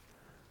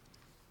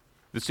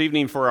This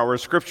evening for our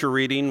scripture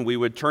reading, we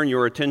would turn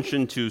your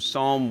attention to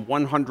Psalm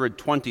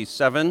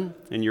 127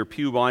 in your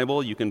Pew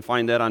Bible. You can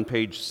find that on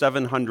page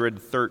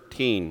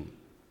 713.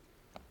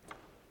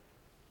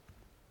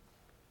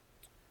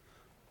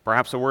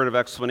 Perhaps a word of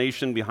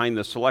explanation behind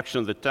the selection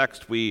of the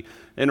text. We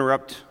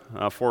interrupt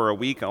for a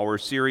week our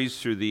series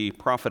through the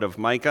prophet of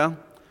Micah,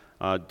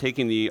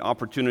 taking the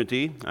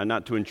opportunity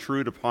not to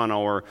intrude upon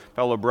our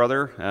fellow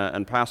brother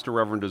and pastor,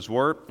 Reverend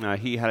Deswart.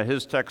 He had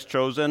his text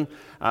chosen,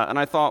 and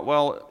I thought,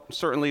 well,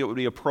 certainly it would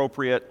be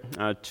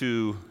appropriate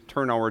to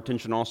turn our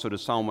attention also to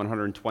Psalm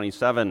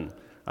 127.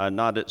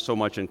 Not so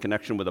much in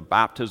connection with a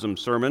baptism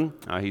sermon.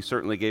 He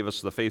certainly gave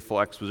us the faithful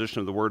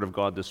exposition of the Word of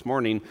God this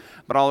morning,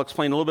 but I'll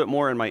explain a little bit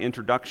more in my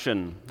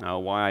introduction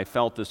why I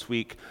felt this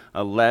week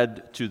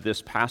led to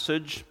this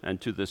passage and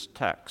to this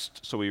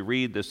text. So we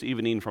read this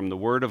evening from the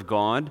Word of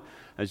God,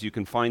 as you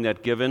can find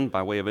that given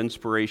by way of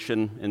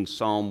inspiration in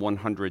Psalm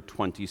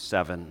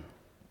 127.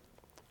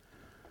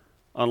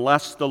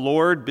 Unless the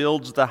Lord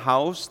builds the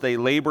house, they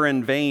labor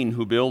in vain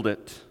who build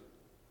it.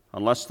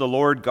 Unless the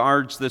Lord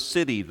guards the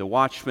city, the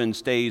watchman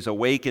stays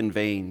awake in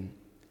vain.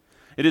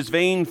 It is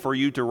vain for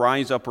you to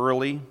rise up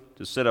early,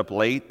 to sit up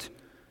late,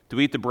 to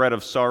eat the bread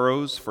of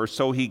sorrows, for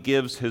so he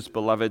gives his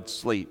beloved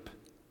sleep.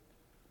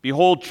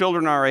 Behold,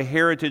 children are a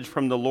heritage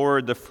from the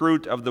Lord. The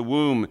fruit of the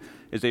womb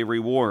is a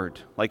reward.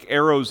 Like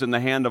arrows in the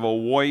hand of a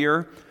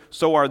warrior,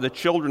 so are the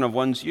children of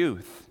one's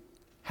youth.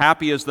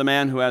 Happy is the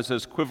man who has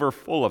his quiver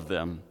full of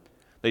them.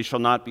 They shall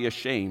not be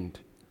ashamed,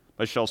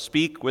 but shall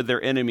speak with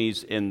their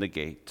enemies in the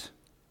gate.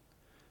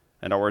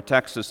 And our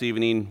text this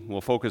evening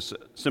will focus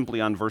simply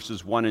on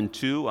verses 1 and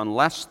 2.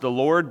 Unless the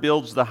Lord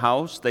builds the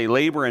house, they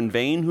labor in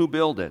vain who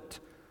build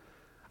it.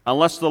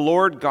 Unless the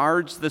Lord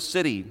guards the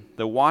city,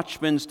 the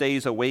watchman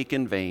stays awake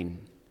in vain.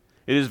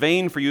 It is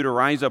vain for you to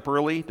rise up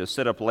early, to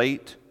sit up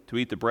late, to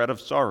eat the bread of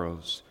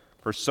sorrows,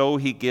 for so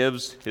he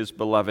gives his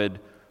beloved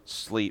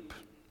sleep.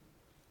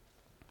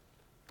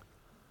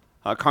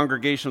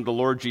 Congregation of the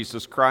Lord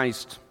Jesus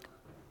Christ,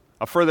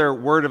 a further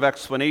word of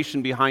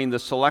explanation behind the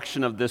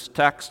selection of this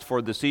text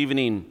for this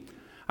evening.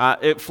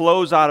 It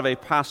flows out of a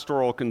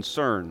pastoral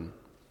concern.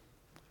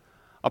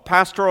 A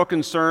pastoral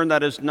concern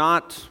that is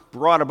not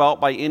brought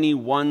about by any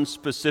one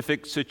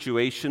specific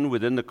situation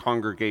within the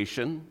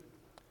congregation.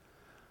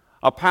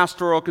 A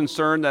pastoral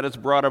concern that is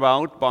brought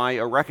about by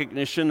a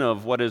recognition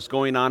of what is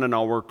going on in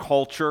our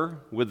culture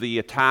with the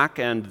attack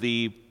and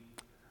the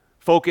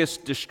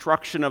focused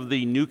destruction of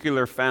the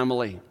nuclear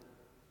family.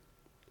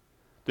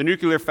 The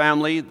nuclear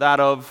family, that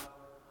of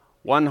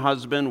one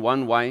husband,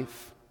 one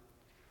wife,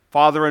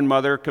 father and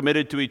mother,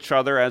 committed to each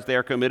other as they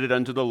are committed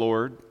unto the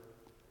Lord,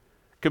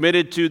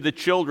 committed to the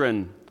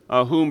children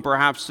whom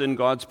perhaps in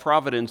God's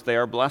providence they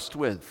are blessed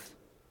with,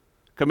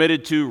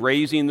 committed to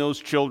raising those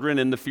children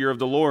in the fear of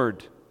the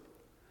Lord.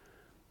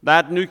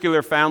 That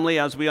nuclear family,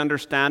 as we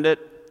understand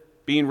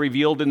it, being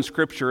revealed in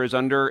Scripture, is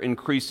under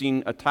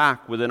increasing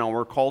attack within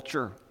our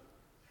culture.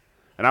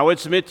 And I would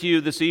submit to you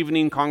this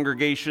evening,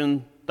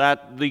 congregation,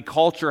 that the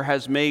culture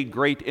has made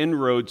great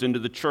inroads into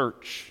the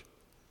church,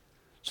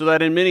 so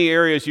that in many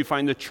areas you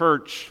find the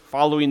church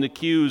following the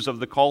cues of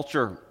the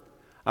culture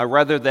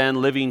rather than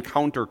living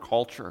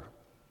counterculture.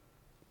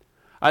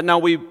 Now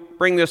we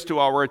bring this to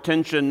our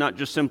attention not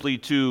just simply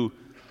to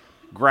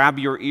grab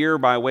your ear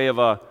by way of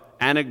an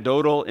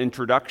anecdotal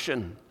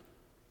introduction,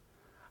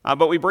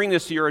 but we bring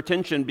this to your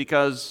attention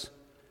because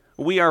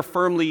we are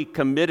firmly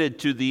committed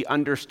to the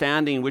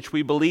understanding which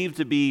we believe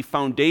to be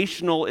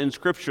foundational in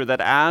Scripture,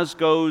 that as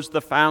goes the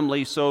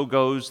family, so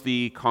goes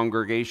the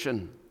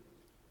congregation.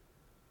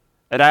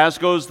 And as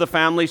goes the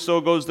family,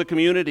 so goes the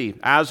community.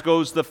 As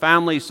goes the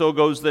family, so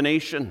goes the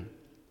nation.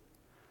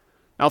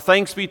 Now,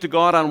 thanks be to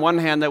God on one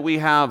hand that we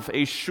have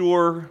a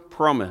sure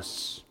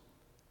promise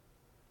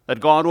that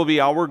God will be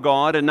our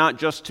God, and not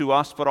just to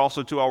us, but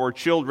also to our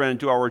children and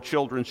to our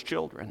children's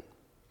children.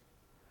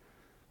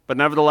 But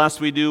nevertheless,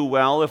 we do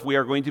well, if we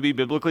are going to be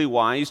biblically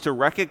wise, to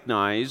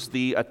recognize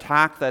the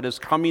attack that is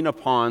coming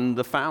upon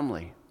the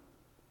family.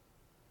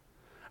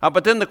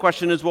 But then the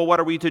question is, well, what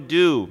are we to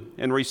do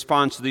in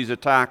response to these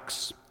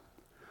attacks?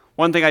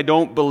 One thing I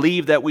don't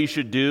believe that we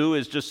should do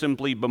is just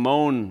simply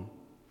bemoan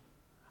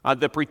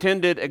the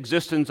pretended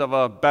existence of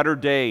a better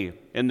day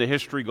in the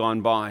history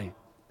gone by.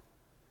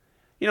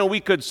 You know,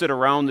 we could sit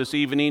around this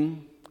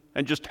evening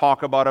and just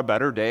talk about a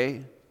better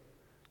day.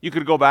 You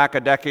could go back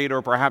a decade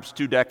or perhaps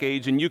 2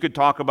 decades, and you could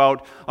talk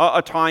about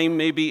a time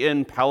maybe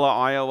in Pella,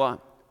 Iowa,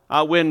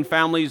 when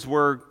families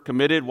were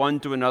committed one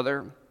to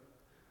another,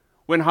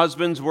 when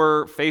husbands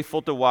were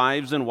faithful to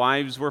wives and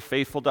wives were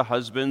faithful to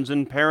husbands,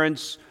 and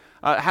parents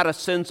had a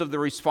sense of the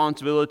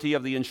responsibility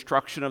of the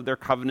instruction of their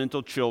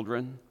covenantal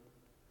children.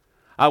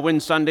 When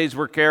Sundays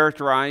were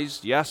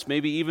characterized, yes,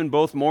 maybe even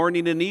both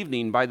morning and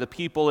evening, by the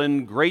people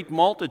in great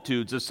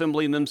multitudes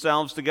assembling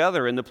themselves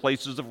together in the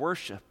places of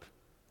worship.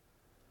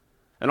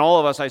 And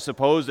all of us, I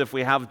suppose, if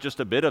we have just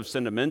a bit of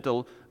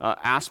sentimental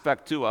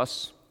aspect to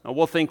us,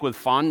 we'll think with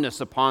fondness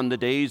upon the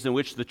days in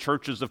which the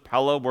churches of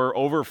Pella were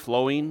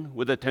overflowing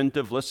with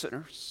attentive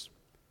listeners.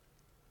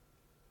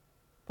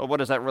 But what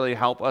does that really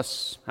help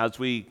us as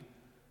we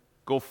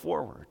go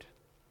forward?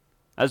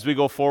 As we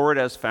go forward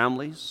as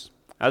families,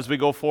 as we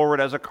go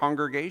forward as a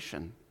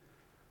congregation,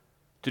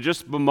 to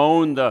just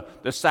bemoan the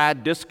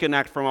sad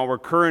disconnect from our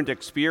current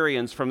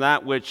experience from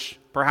that which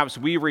perhaps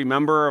we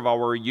remember of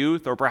our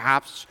youth, or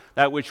perhaps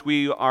that which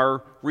we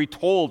are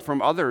retold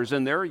from others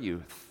in their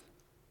youth,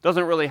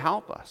 doesn't really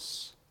help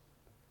us.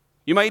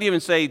 You might even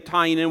say,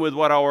 tying in with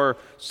what our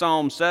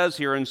psalm says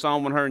here in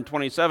Psalm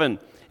 127,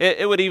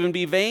 it would even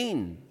be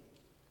vain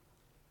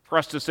for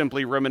us to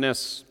simply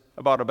reminisce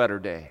about a better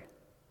day.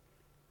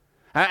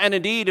 And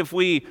indeed, if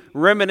we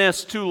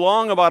reminisce too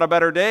long about a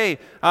better day,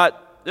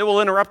 it will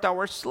interrupt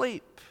our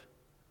sleep,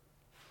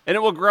 and it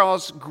will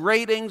cause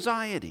great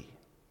anxiety.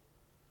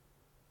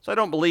 So I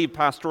don't believe,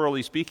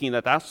 pastorally speaking,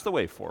 that that's the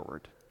way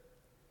forward.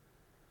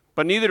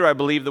 But neither do I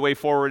believe the way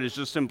forward is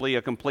just simply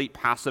a complete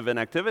passive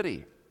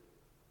inactivity,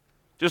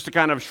 just to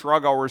kind of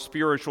shrug our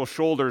spiritual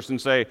shoulders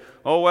and say,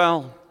 oh,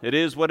 well, it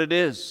is what it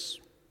is,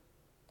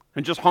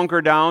 and just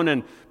hunker down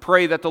and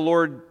pray that the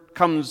Lord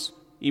comes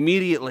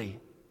immediately.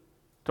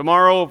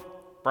 Tomorrow,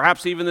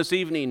 perhaps even this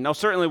evening. Now,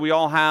 certainly we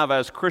all have,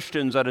 as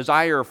Christians, a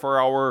desire for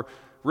our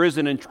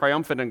risen and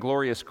triumphant and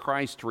glorious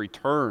Christ to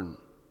return.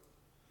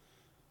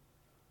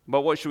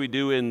 But what should we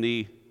do in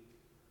the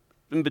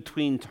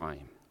in-between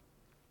time?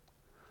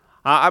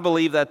 I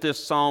believe that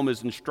this psalm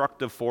is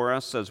instructive for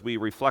us as we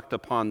reflect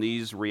upon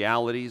these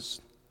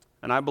realities.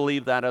 And I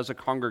believe that as a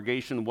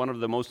congregation, one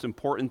of the most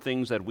important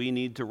things that we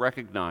need to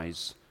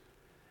recognize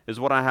is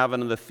what I have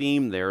in the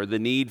theme there, the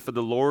need for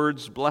the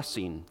Lord's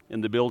blessing in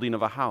the building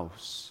of a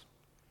house.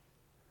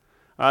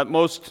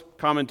 Most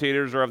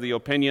commentators are of the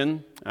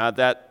opinion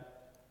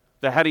that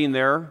the heading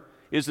there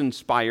is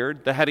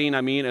inspired. The heading,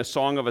 a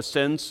song of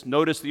ascents.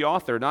 Notice the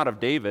author, not of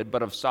David,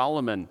 but of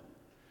Solomon.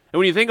 And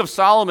when you think of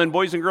Solomon,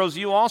 boys and girls,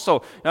 you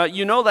also,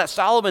 you know that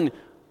Solomon,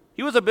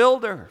 he was a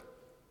builder.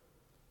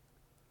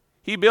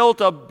 He built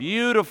a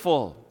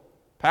beautiful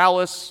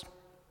palace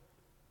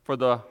for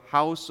the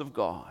house of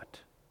God.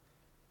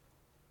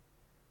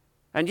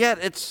 And yet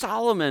it's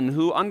Solomon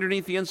who,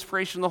 underneath the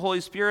inspiration of the Holy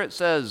Spirit,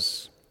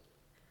 says,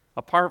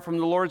 apart from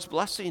the Lord's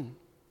blessing,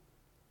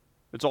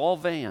 it's all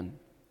vain.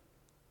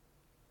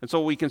 And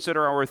so we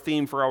consider our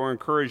theme for our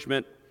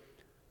encouragement,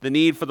 the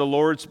need for the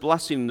Lord's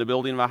blessing in the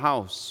building of a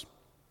house.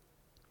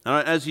 Now,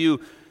 as you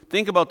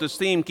think about this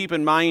theme, keep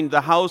in mind the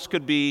house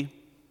could be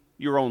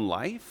your own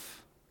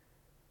life,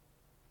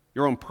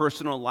 your own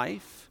personal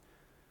life.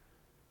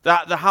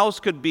 The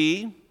house could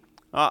be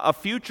a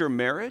future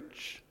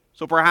marriage.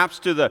 So perhaps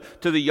to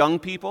the young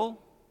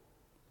people,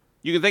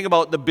 you can think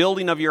about the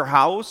building of your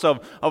house,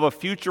 of a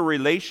future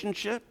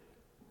relationship.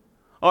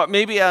 Or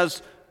maybe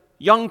as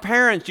young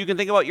parents, you can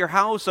think about your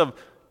house of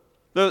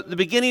the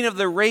beginning of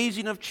the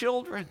raising of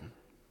children.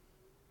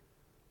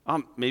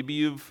 Maybe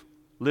you've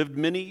lived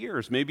many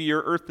years. Maybe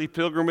your earthly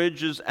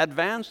pilgrimage is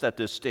advanced at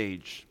this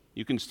stage.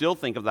 You can still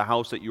think of the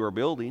house that you are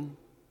building,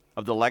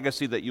 of the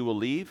legacy that you will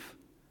leave.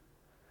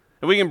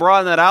 And we can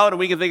broaden that out, and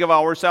we can think of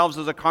ourselves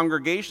as a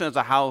congregation, as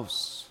a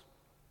house.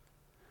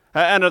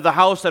 And of the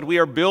house that we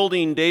are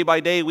building day by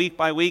day, week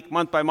by week,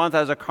 month by month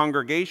as a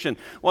congregation.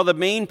 Well, the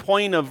main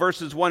point of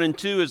verses 1 and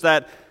 2 is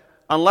that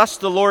unless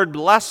the Lord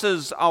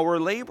blesses our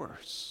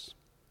labors,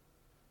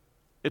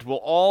 it will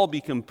all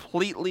be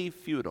completely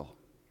futile.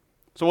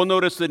 So we'll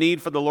notice the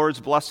need for the Lord's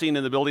blessing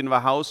in the building of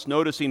a house,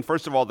 noticing,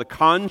 first of all, the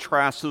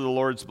contrast to the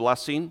Lord's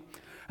blessing,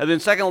 and then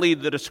secondly,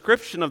 the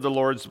description of the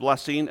Lord's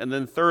blessing, and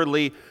then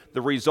thirdly,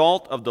 the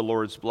result of the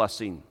Lord's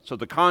blessing. So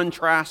the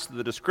contrast,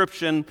 the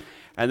description,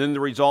 and then the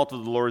result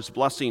of the Lord's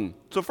blessing.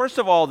 So first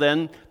of all,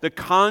 then, the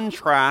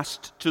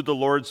contrast to the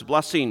Lord's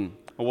blessing.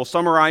 We'll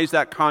summarize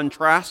that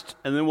contrast,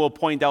 and then we'll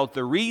point out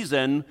the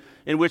reason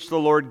in which the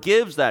Lord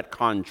gives that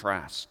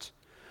contrast.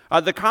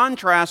 The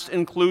contrast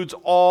includes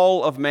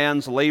all of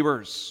man's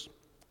labors.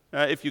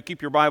 If you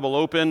keep your Bible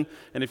open,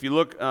 and if you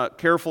look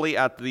carefully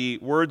at the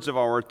words of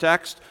our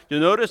text,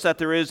 you'll notice that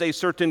there is a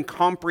certain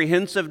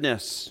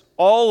comprehensiveness.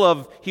 All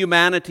of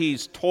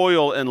humanity's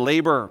toil and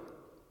labor.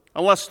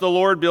 Unless the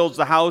Lord builds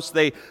the house,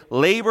 they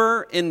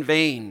labor in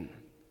vain.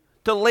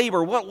 To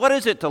labor, what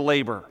is it to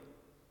labor?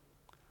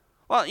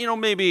 Well,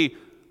 maybe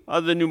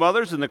the new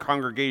mothers in the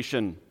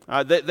congregation,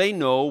 they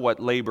know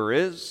what labor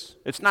is.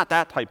 It's not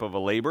that type of a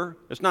labor.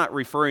 It's not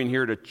referring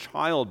here to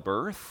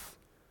childbirth.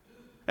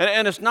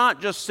 And it's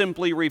not just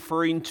simply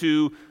referring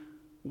to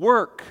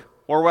work,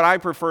 or what I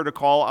prefer to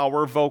call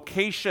our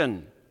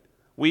vocation.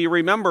 We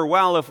remember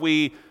well, if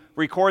we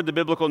record the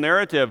biblical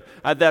narrative,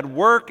 that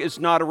work is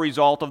not a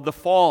result of the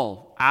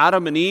fall.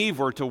 Adam and Eve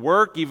were to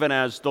work even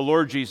as the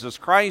Lord Jesus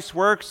Christ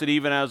works, and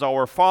even as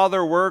our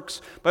Father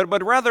works.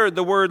 But rather,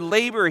 the word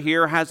labor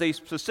here has a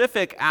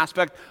specific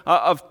aspect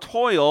of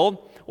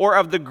toil, or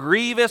of the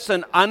grievous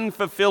and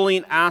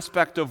unfulfilling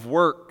aspect of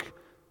work.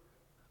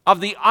 Of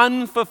the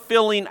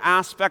unfulfilling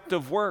aspect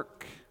of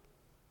work.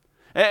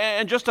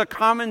 And just to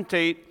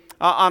commentate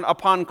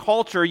upon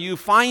culture, you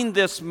find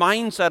this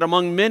mindset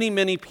among many,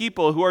 many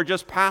people who are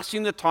just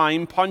passing the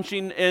time,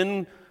 punching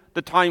in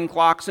the time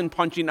clocks and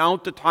punching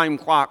out the time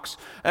clocks.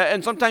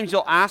 And sometimes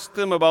you'll ask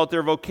them about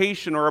their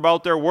vocation or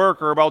about their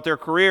work or about their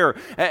career,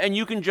 and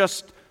you can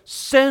just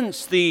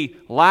sense the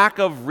lack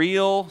of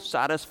real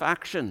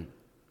satisfaction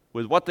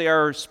with what they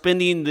are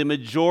spending the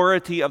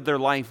majority of their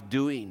life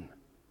doing.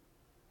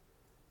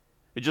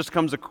 It just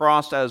comes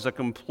across as a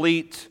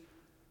complete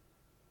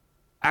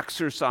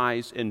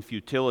exercise in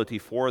futility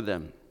for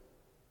them.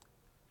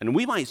 And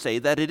we might say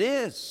that it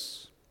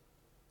is.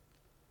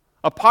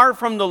 Apart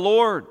from the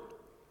Lord,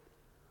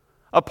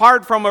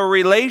 apart from a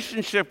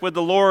relationship with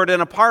the Lord, and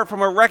apart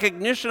from a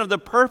recognition of the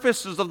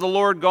purposes of the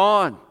Lord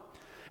God.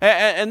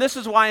 And this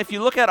is why if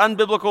you look at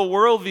unbiblical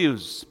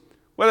worldviews,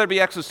 whether it be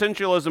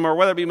existentialism or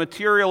whether it be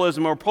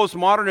materialism or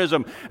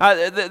postmodernism,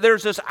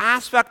 there's this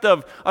aspect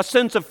of a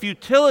sense of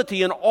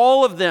futility in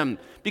all of them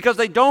because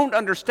they don't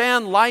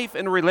understand life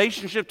in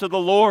relationship to the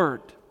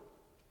Lord.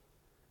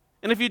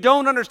 And if you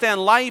don't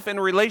understand life in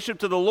relationship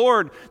to the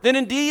Lord, then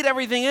indeed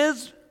everything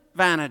is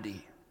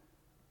vanity,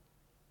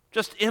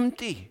 just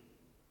empty,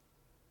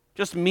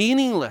 just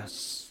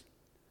meaningless.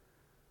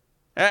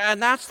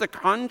 And that's the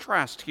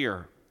contrast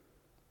here.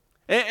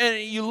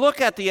 And you look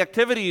at the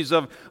activities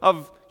of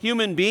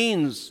human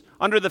beings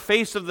under the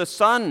face of the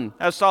sun,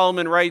 as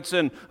Solomon writes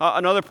in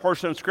another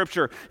portion of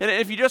Scripture. And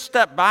if you just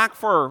step back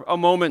for a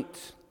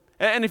moment,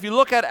 and if you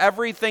look at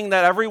everything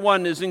that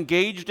everyone is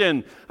engaged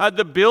in,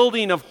 the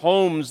building of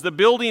homes, the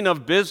building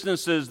of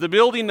businesses, the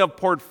building of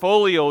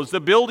portfolios, the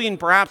building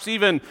perhaps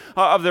even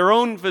of their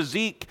own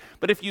physique,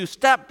 but if you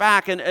step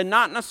back and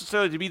not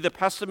necessarily to be the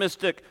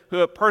pessimistic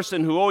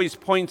person who always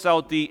points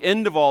out the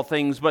end of all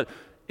things, but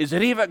is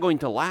any of it going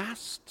to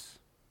last?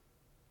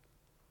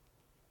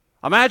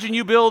 Imagine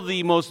you build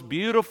the most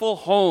beautiful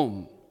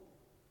home.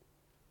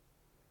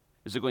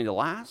 Is it going to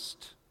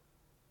last?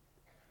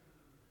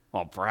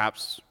 Well,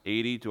 perhaps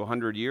 80 to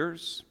 100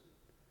 years.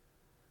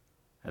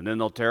 And then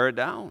they'll tear it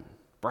down.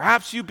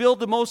 Perhaps you build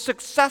the most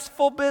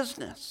successful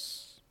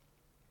business.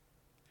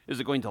 Is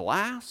it going to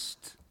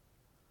last?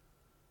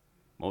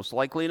 Most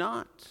likely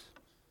not.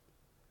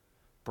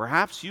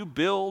 Perhaps you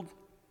build,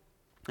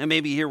 and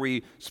maybe here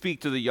we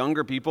speak to the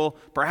younger people,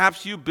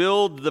 perhaps you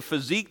build the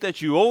physique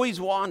that you always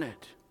wanted.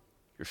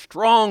 You're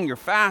strong, you're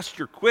fast,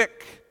 you're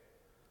quick.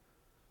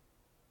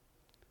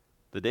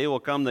 The day will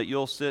come that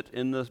you'll sit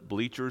in the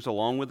bleachers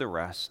along with the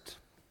rest,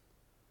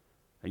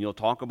 and you'll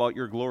talk about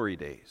your glory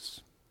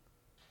days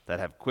that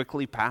have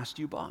quickly passed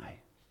you by.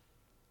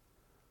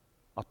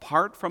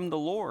 Apart from the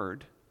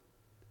Lord,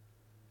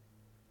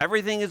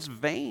 everything is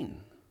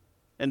vain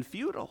and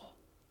futile.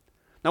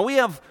 Now, we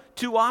have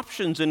two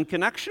options in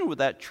connection with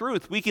that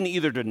truth. We can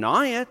either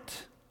deny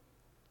it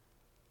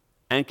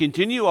and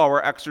continue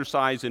our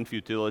exercise in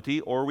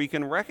futility, or we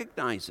can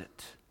recognize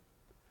it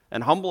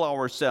and humble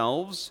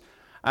ourselves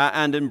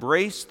and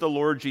embrace the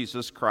Lord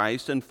Jesus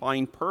Christ and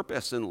find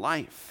purpose in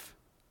life.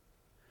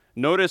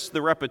 Notice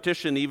the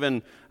repetition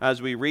even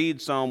as we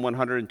read Psalm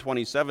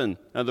 127,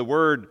 the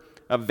word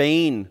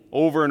vain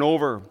over and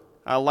over,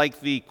 like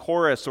the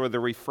chorus or the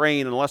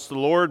refrain, unless the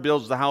Lord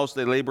builds the house,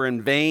 they labor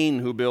in vain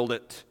who build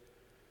it.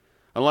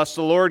 Unless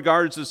the Lord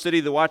guards the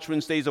city, the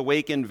watchman stays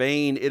awake in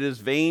vain. It is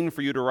vain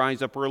for you to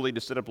rise up early, to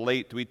sit up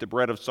late, to eat the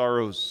bread of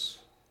sorrows.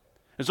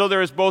 And so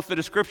there is both the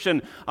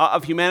description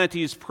of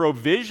humanity's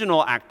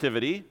provisional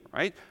activity,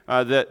 right?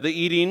 The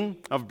eating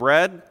of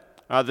bread,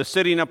 the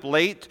sitting up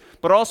late,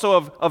 but also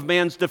of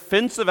man's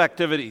defensive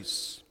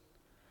activities.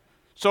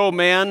 So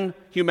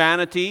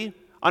humanity,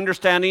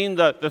 understanding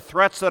the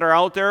threats that are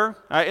out there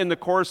in the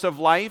course of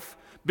life,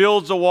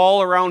 builds a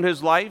wall around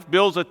his life,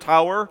 builds a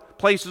tower,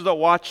 places a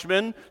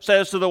watchman,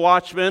 says to the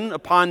watchman,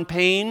 upon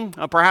pain,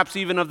 perhaps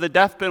even of the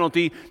death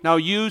penalty, now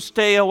you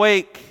stay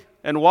awake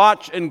and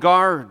watch and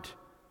guard.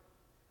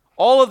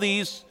 All of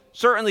these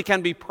certainly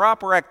can be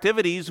proper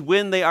activities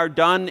when they are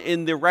done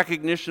in the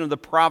recognition of the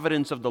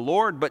providence of the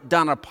Lord, but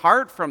done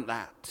apart from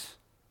that,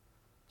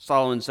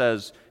 Solomon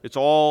says, it's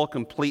all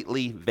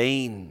completely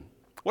vain.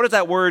 What does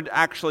that word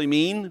actually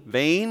mean?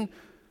 Vain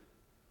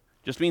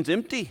just means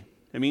empty.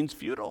 It means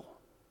futile.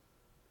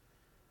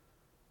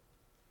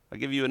 I'll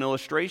give you an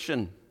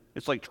illustration.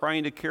 It's like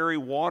trying to carry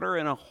water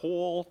in a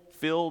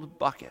hole-filled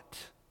bucket.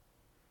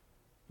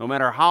 No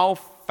matter how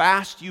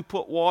fast you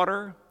put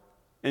water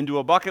into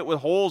a bucket with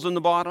holes in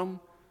the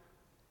bottom,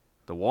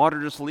 the water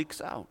just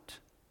leaks out.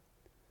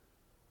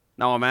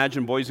 Now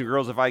imagine, boys and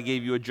girls, if I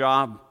gave you a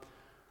job.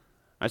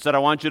 I said, I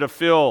want you to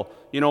fill,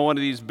 one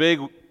of these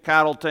big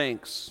cattle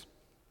tanks.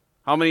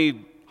 How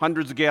many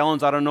hundreds of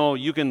gallons? I don't know.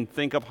 You can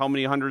think of how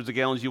many hundreds of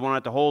gallons you want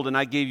it to hold, and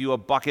I gave you a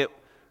bucket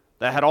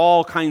that had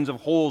all kinds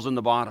of holes in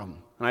the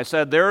bottom. And I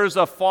said, there's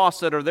a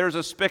faucet or there's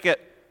a spigot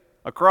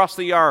across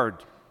the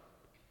yard.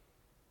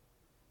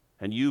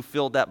 And you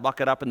filled that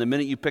bucket up, and the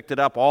minute you picked it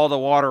up, all the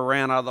water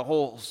ran out of the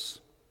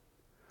holes.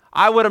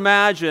 I would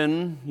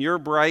imagine you're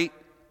bright.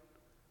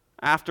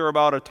 After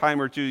about a time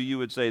or two, you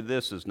would say,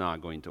 this is not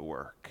going to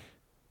work.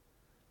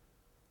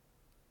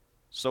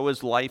 So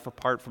is life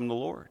apart from the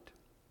Lord.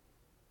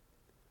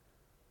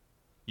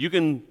 You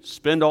can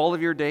spend all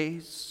of your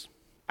days,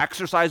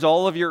 exercise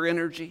all of your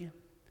energy.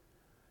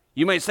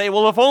 You might say,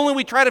 well, if only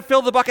we try to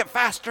fill the bucket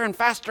faster and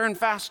faster and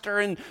faster,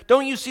 and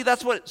don't you see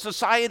that's what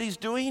society's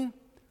doing?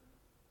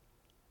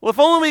 Well, if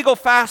only we go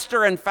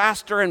faster and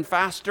faster and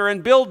faster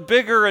and build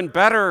bigger and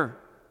better,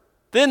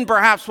 then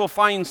perhaps we'll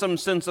find some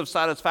sense of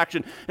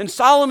satisfaction. And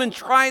Solomon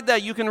tried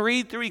that. You can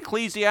read through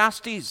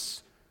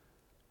Ecclesiastes.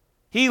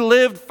 He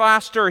lived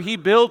faster. He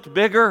built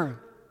bigger.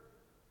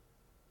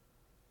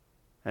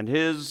 And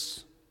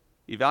his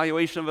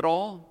evaluation of it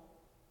all?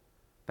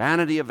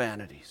 Vanity of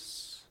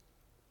vanities.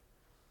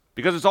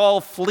 Because it's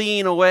all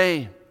fleeing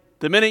away.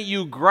 The minute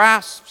you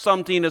grasp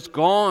something, it's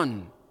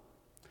gone.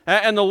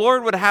 And the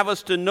Lord would have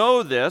us to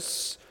know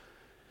this.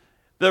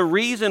 The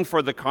reason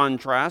for the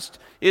contrast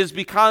is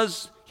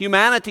because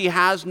humanity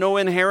has no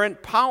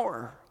inherent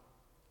power.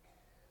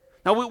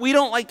 Now, we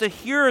don't like to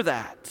hear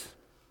that.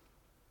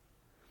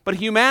 But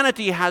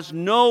humanity has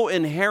no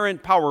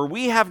inherent power.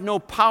 We have no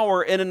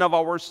power in and of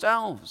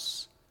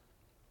ourselves.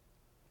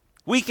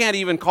 We can't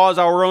even cause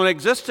our own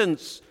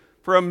existence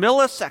for a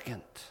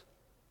millisecond.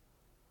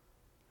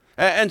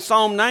 And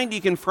Psalm 90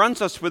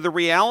 confronts us with the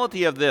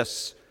reality of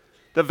this,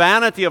 the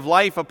vanity of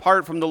life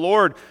apart from the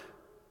Lord.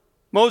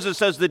 Moses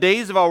says the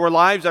days of our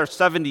lives are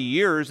 70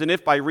 years, and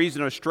if by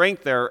reason of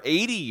strength they are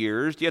 80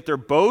 years, yet their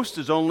boast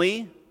is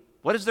only,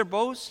 what is their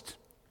boast?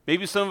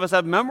 Maybe some of us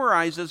have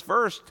memorized this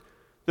verse.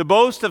 The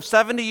boast of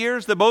 70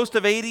 years, the boast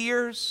of 80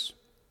 years,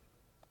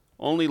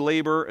 only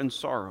labor and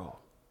sorrow.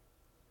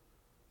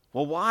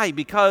 Well, why?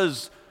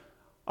 Because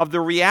of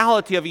the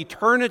reality of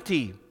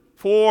eternity.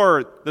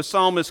 For, the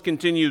psalmist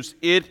continues,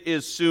 it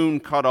is soon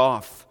cut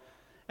off,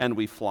 and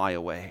we fly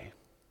away.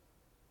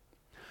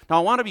 Now,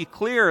 I want to be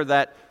clear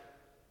that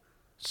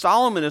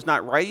Solomon is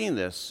not writing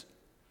this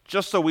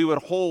just so we would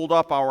hold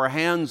up our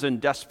hands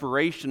in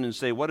desperation and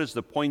say, what is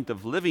the point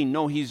of living?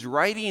 No, he's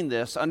writing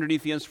this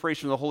underneath the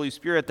inspiration of the Holy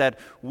Spirit that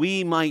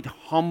we might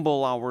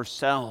humble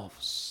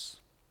ourselves.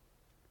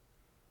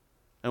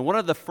 And one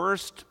of the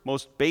first,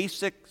 most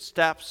basic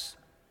steps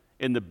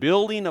in the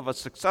building of a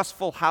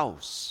successful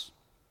house,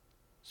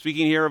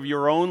 speaking here of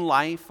your own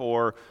life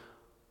or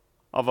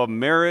of a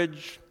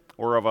marriage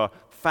or of a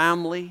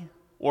family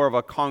or of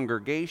a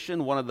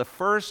congregation, one of the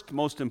first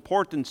most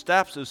important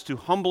steps is to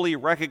humbly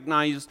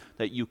recognize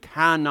that you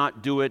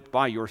cannot do it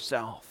by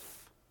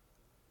yourself.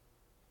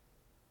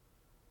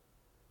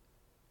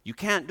 You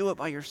can't do it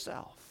by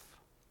yourself.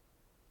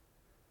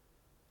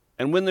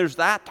 And when there's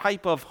that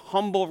type of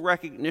humble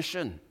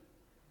recognition,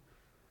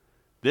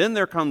 then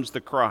there comes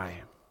the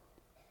cry,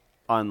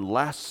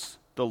 unless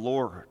the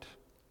Lord.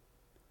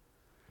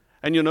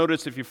 And you'll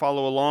notice if you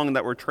follow along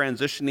that we're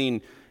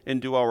transitioning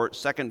into our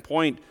second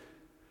point.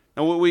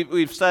 And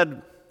we've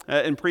said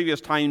in previous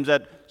times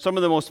that some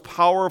of the most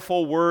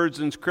powerful words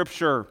in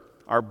Scripture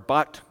are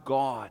but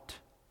God.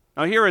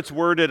 Now here it's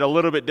worded a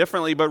little bit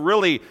differently, but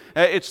really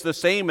it's the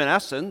same in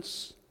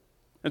essence.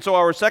 And so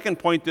our second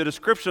point, the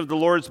description of the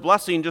Lord's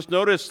blessing, just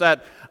notice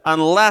that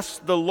unless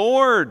the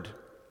Lord,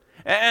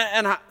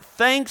 and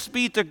thanks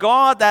be to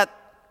God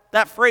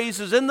that phrase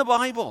is in the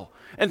Bible.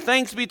 And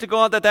thanks be to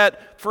God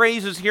that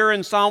phrase is here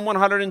in Psalm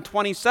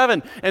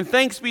 127. And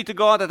thanks be to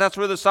God that that's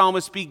where the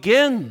psalmist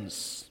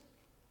begins.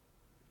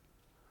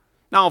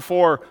 Now,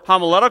 for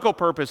homiletical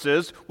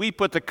purposes, we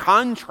put the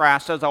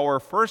contrast as our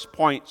first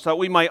point so that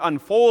we might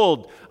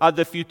unfold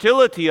the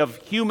futility of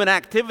human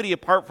activity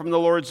apart from the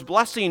Lord's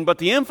blessing. But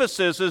the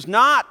emphasis is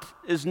not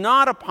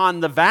upon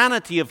the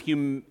vanity of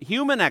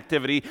human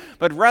activity,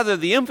 but rather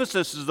the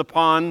emphasis is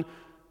upon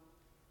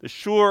the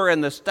sure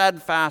and the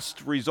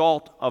steadfast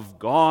result of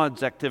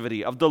God's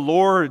activity, of the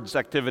Lord's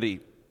activity.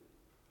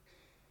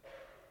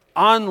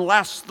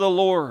 Unless the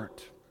Lord.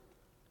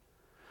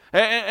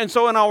 And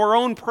so in our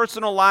own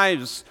personal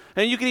lives,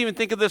 and you can even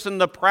think of this in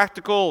the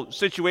practical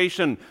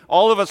situation,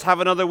 all of us have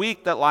another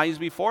week that lies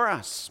before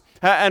us.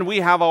 And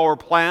we have our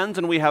plans,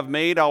 and we have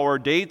made our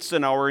dates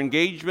and our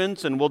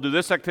engagements, and we'll do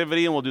this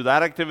activity and we'll do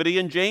that activity.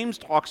 And James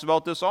talks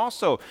about this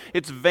also.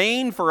 It's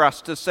vain for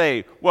us to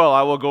say, well,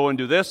 I will go and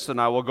do this, and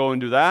I will go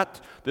and do that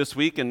this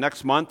week and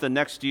next month and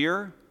next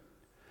year.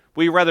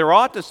 We rather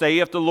ought to say,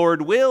 if the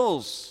Lord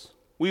wills,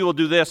 we will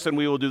do this and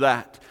we will do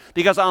that.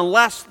 Because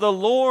unless the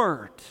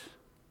Lord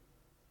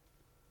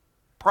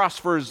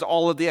prospers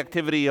all of the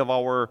activity of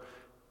our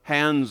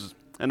hands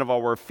and of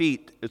our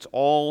feet, it's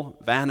all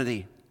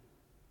vanity.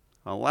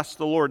 Unless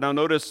the Lord. Now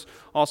notice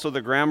also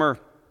the grammar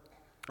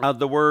of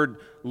the word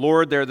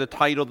Lord there, the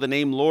title, the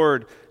name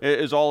Lord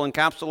is all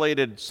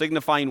encapsulated,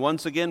 signifying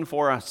once again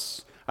for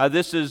us,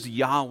 this is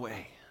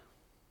Yahweh.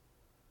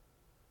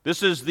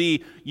 This is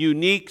the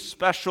unique,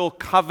 special,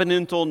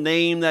 covenantal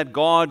name that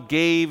God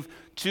gave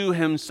to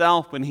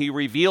himself when he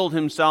revealed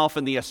himself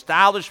in the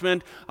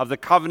establishment of the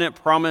covenant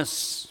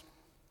promise.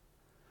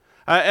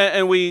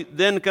 And we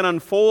then can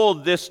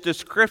unfold this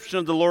description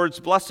of the Lord's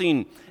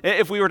blessing.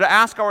 If we were to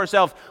ask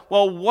ourselves,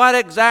 well, what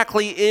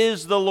exactly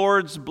is the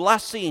Lord's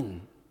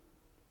blessing?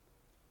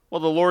 Well,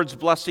 the Lord's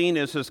blessing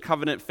is his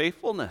covenant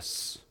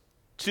faithfulness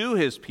to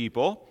his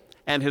people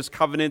and his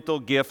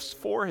covenantal gifts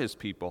for his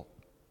people.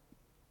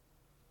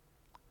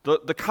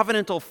 The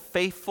covenantal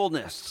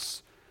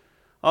faithfulness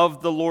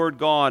of the Lord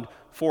God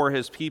for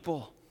his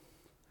people.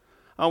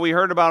 We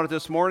heard about it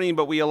this morning,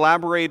 but we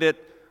elaborate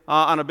it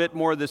on a bit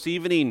more this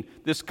evening.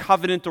 This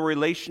covenantal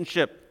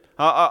relationship,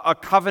 a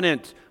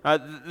covenant,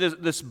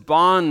 this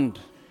bond,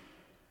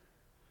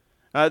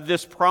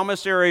 this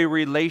promissory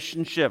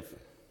relationship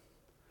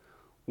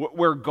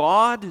where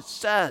God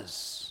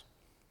says,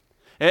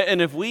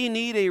 and if we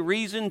need a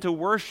reason to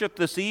worship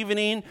this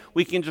evening,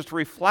 we can just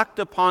reflect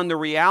upon the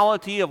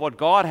reality of what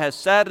God has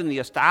said in the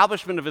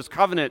establishment of his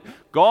covenant.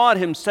 God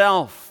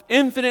himself,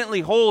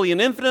 infinitely holy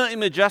and infinitely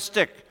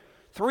majestic,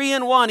 three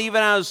in one,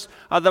 even as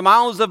the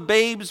mouths of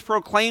babes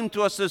proclaim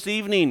to us this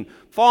evening,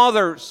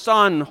 Father,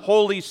 Son,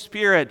 Holy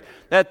Spirit,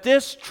 that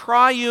this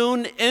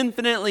triune,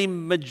 infinitely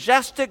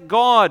majestic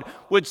God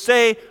would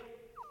say,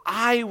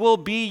 I will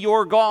be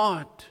your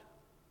God.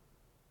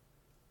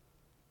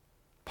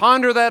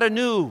 Ponder that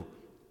anew.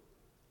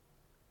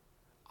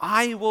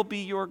 I will be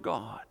your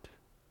God.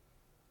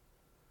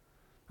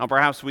 Now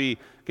perhaps we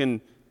can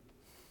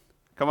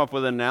come up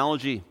with an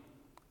analogy,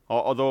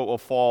 although it will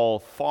fall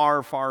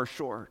far, far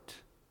short.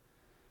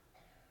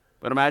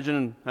 But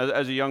imagine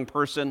as a young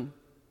person,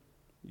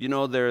 you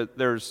know,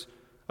 there's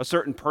a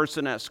certain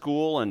person at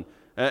school and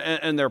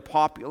they're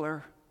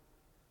popular,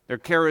 they're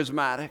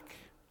charismatic,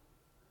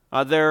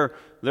 they're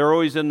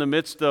always in the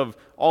midst of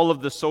all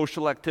of the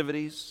social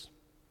activities.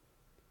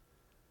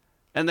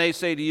 And they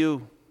say to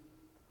you,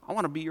 I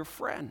want to be your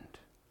friend.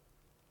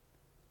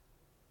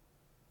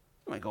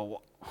 You might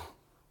go,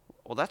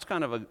 well, that's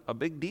kind of a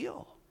big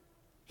deal.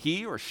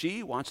 He or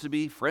she wants to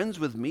be friends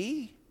with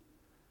me.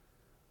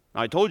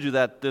 Now, I told you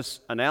that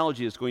this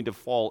analogy is going to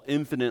fall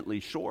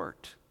infinitely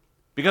short,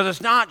 because it's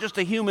not just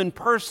a human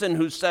person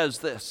who says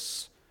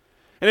this.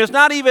 And it's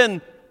not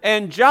even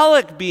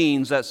angelic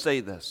beings that say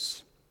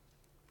this.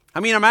 I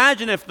mean,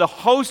 imagine if the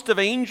host of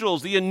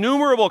angels, the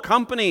innumerable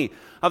company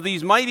of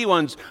these mighty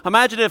ones,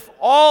 imagine if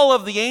all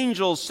of the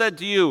angels said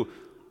to you,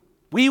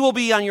 we will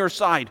be on your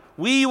side,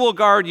 we will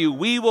guard you,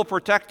 we will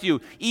protect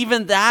you.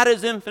 Even that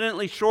is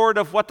infinitely short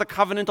of what the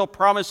covenantal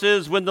promise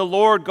is when the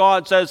Lord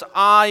God says,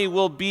 I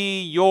will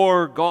be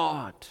your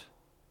God.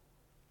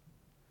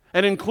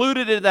 And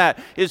included in that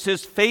is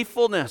his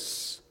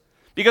faithfulness.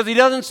 Because he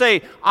doesn't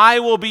say, I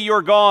will be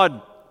your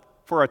God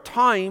for a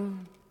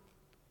time,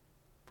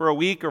 for a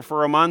week or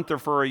for a month or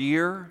for a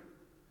year.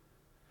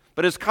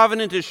 But his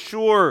covenant is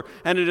sure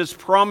and it is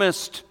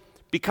promised,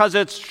 because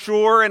it's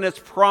sure and it's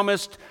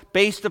promised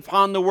based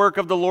upon the work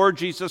of the Lord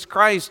Jesus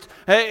Christ.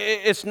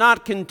 It's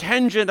not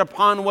contingent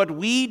upon what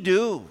we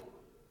do.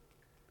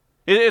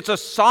 It's a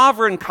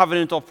sovereign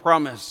covenantal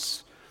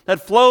promise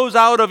that flows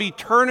out of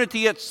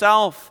eternity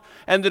itself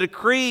and the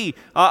decree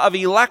of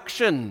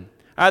election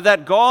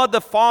that God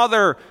the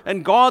Father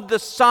and God the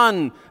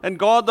Son and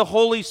God the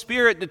Holy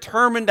Spirit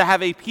determined to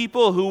have a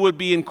people who would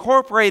be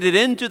incorporated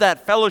into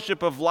that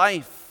fellowship of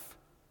life.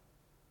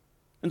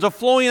 And so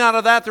flowing out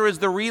of that, there is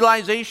the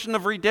realization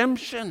of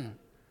redemption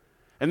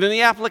and then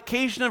the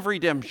application of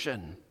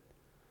redemption.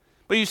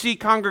 But you see,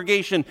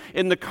 congregation,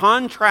 in the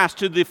contrast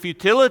to the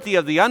futility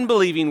of the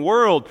unbelieving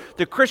world,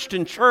 the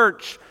Christian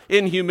church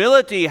in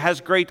humility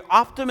has great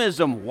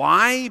optimism.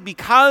 Why?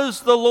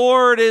 Because the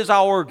Lord is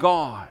our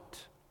God.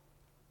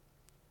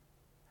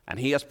 And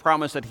he has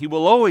promised that he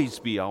will always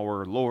be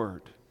our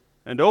Lord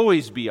and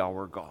always be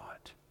our God.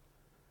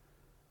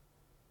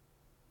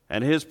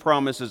 And his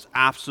promise is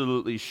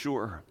absolutely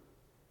sure.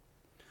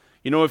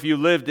 You know, if you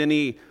lived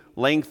any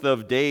length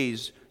of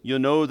days, you'll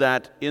know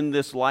that in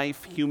this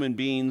life, human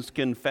beings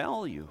can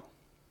fail you.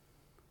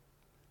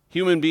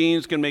 Human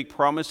beings can make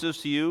promises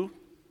to you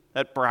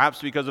that perhaps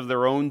because of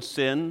their own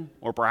sin,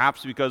 or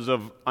perhaps because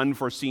of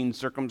unforeseen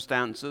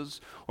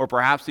circumstances, or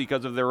perhaps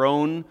because of their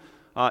own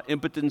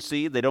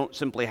impotency, they don't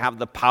simply have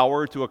the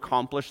power to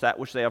accomplish that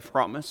which they have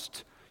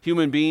promised.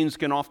 Human beings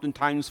can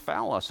oftentimes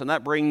fail us, and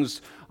that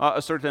brings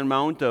a certain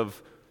amount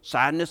of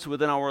sadness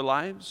within our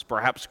lives,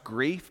 perhaps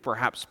grief,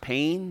 perhaps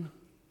pain.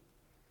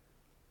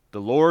 The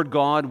Lord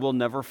God will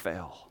never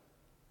fail.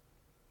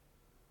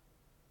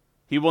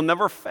 He will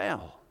never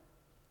fail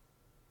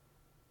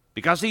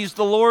because he's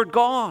the Lord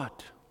God,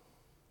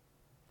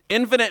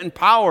 infinite in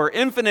power,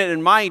 infinite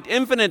in might,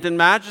 infinite in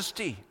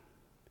majesty,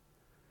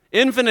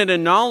 infinite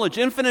in knowledge,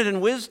 infinite in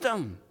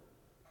wisdom.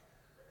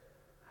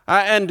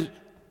 And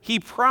he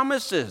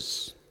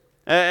promises,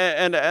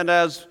 and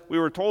as we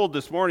were told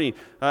this morning,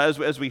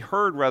 as we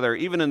heard rather,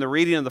 even in the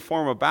reading of the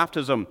form of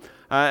baptism,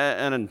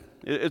 and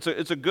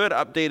it's a good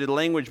updated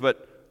language,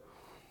 but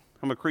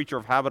I'm a creature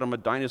of habit, I'm a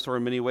dinosaur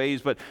in many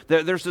ways, but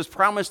there's this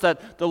promise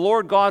that the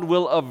Lord God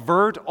will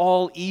avert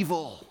all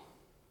evil.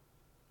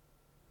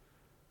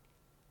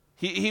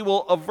 He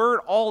will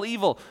avert all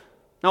evil.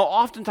 Now,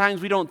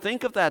 oftentimes we don't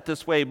think of that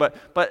this way, but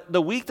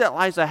the week that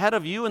lies ahead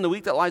of you and the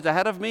week that lies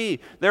ahead of me,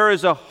 there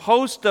is a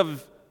host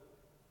of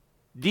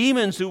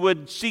demons who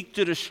would seek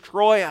to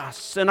destroy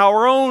us, and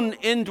our own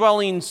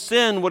indwelling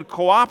sin would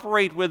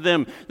cooperate with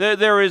them.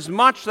 There is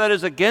much that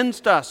is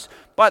against us,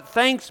 but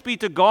thanks be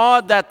to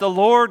God that the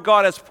Lord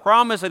God has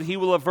promised that he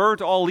will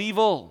avert all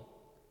evil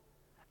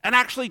and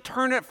actually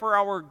turn it for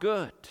our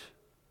good.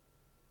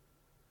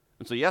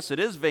 And so, yes, it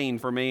is vain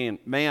for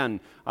man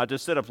to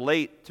sit up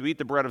late, to eat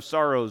the bread of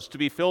sorrows, to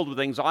be filled with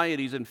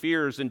anxieties and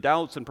fears and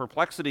doubts and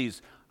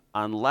perplexities,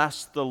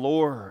 unless the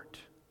Lord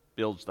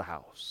builds the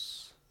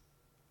house.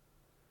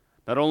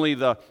 Not only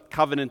the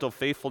covenantal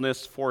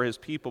faithfulness for his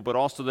people, but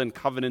also then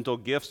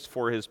covenantal gifts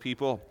for his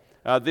people.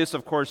 This,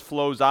 of course,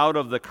 flows out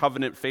of the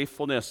covenant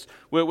faithfulness.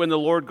 When the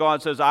Lord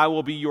God says, I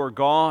will be your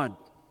God,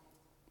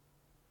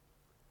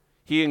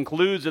 he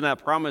includes in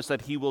that promise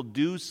that he will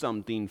do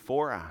something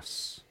for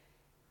us.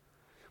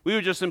 We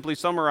would just simply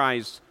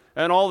summarize,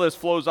 and all this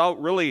flows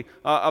out really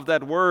of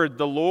that word,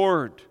 the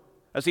Lord,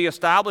 as he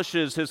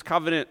establishes his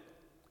covenant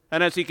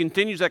and as he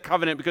continues that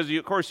covenant, because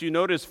of course you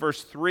notice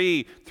verse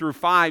 3 through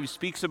 5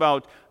 speaks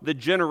about the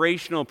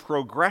generational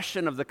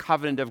progression of the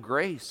covenant of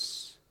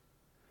grace.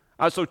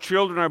 So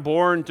children are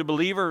born to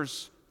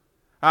believers,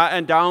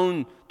 and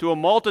down to a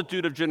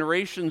multitude of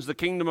generations, the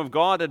kingdom of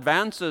God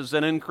advances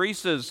and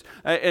increases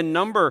in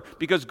number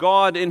because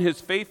God, in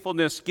his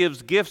faithfulness,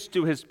 gives gifts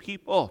to his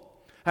people.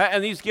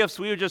 And these gifts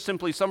we would just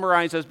simply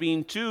summarize as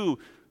being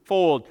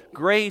twofold: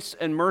 grace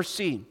and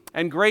mercy.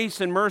 And grace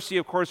and mercy,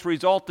 of course,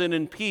 result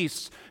in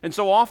peace. And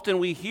so often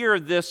we hear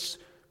this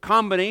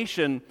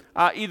combination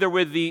either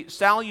with the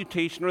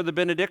salutation or the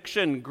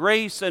benediction,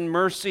 grace and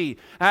mercy.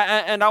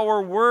 And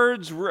our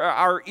words,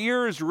 our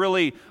ears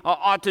really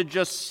ought to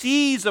just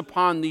seize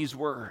upon these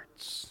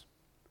words.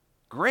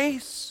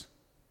 Grace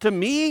to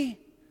me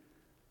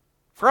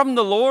from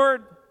the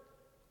Lord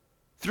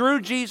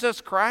through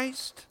Jesus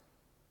Christ.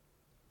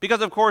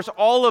 Because, of course,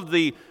 all of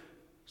the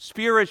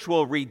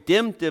spiritual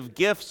redemptive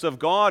gifts of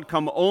God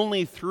come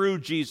only through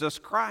Jesus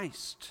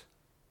Christ.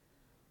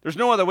 There's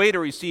no other way to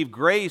receive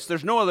grace.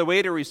 There's no other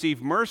way to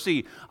receive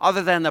mercy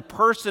other than the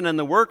person and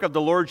the work of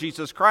the Lord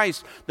Jesus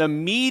Christ, the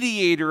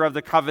mediator of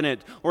the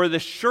covenant, or the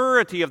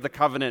surety of the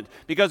covenant,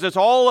 because it's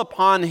all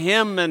upon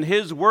him and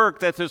his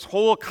work that this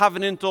whole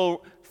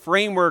covenantal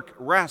framework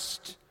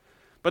rests.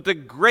 But the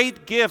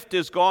great gift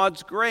is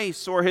God's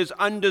grace, or his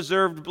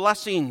undeserved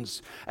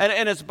blessings.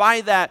 And it's by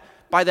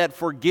that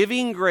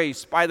forgiving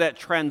grace, by that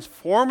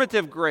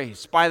transformative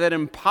grace, by that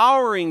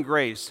empowering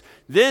grace,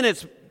 then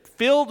it's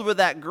filled with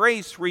that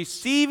grace,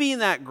 receiving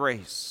that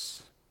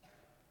grace.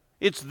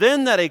 It's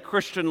then that a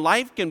Christian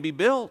life can be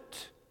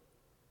built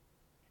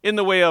in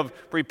the way of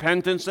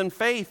repentance and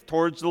faith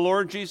towards the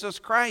Lord Jesus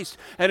Christ.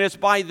 And it's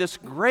by this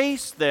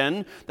grace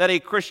then that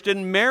a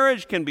Christian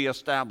marriage can be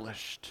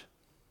established.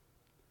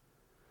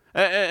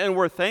 And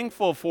we're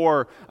thankful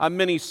for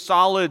many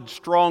solid,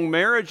 strong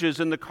marriages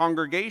in the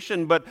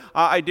congregation. But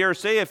I dare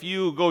say if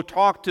you go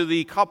talk to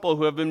the couple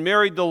who have been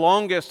married the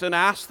longest and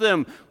ask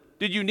them,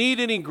 did you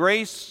need any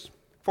grace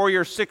for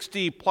your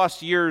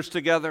 60-plus years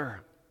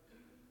together?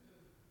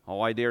 Oh,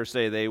 I dare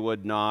say they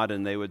would nod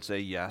and they would say,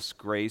 yes,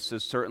 grace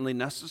is certainly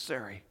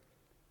necessary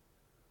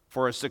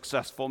for a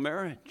successful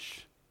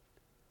marriage.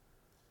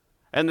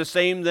 And the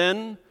same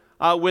then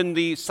when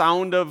the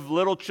sound of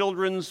little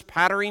children's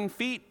pattering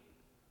feet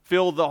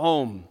fill the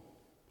home.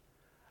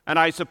 And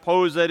I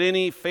suppose that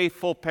any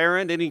faithful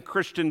parent, any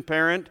Christian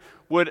parent,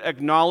 would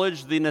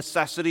acknowledge the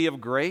necessity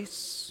of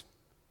grace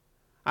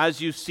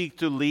as you seek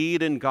to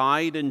lead and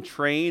guide and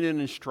train and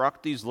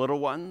instruct these little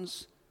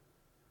ones.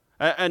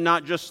 And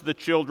not just the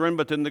children,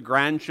 but then the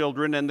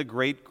grandchildren and the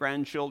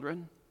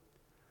great-grandchildren.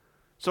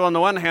 So on the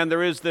one hand,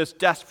 there is this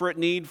desperate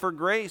need for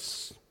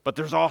grace, but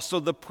there's also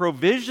the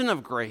provision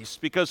of grace,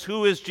 because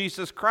who is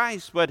Jesus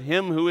Christ but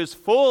him who is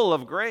full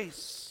of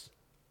grace?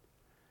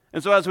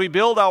 And so as we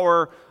build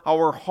our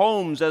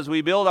homes, as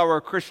we build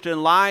our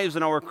Christian lives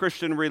and our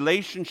Christian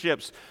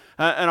relationships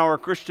and our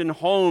Christian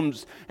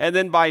homes, and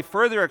then by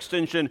further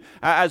extension,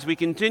 as we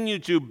continue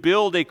to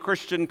build a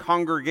Christian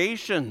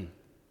congregation,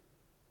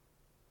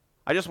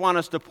 I just want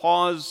us to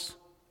pause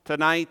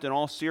tonight in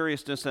all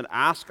seriousness and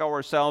ask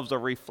ourselves a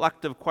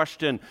reflective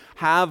question.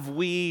 Have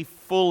we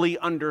fully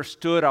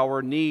understood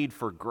our need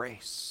for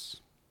grace?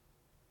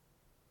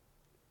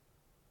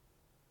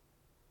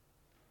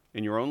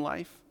 In your own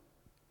life?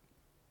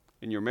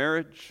 In your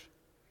marriage,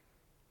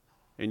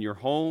 in your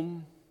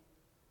home,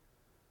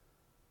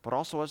 but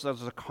also as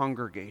a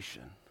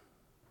congregation.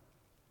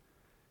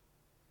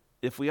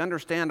 If we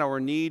understand our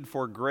need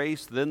for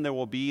grace, then there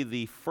will be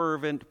the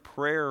fervent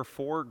prayer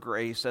for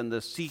grace and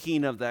the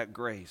seeking of that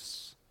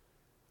grace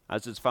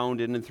as it's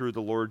found in and through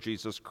the Lord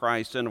Jesus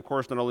Christ. And of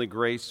course, not only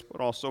grace, but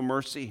also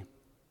mercy.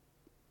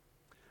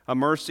 A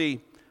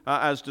mercy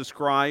as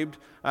described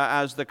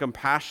as the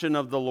compassion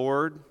of the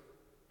Lord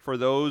for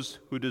those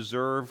who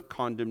deserve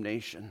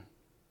condemnation.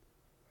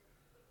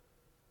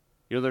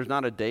 You know, there's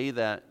not a day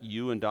that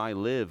you and I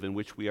live in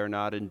which we are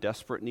not in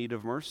desperate need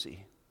of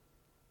mercy.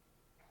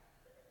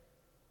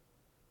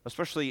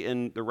 Especially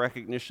in the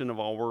recognition of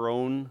our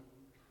own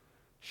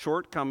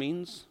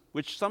shortcomings,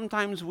 which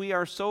sometimes we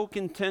are so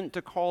content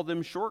to call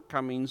them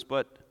shortcomings,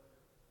 but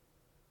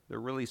they're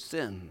really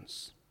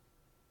sins.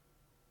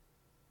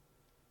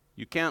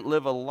 You can't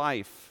live a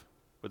life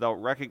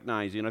without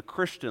recognizing, a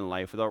Christian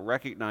life, without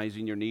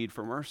recognizing your need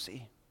for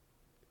mercy.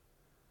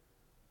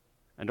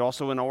 And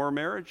also in our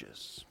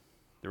marriages.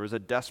 There is a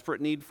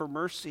desperate need for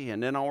mercy,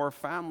 and in our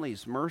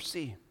families,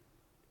 mercy.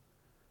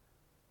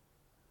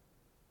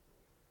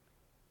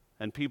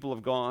 And people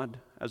of God,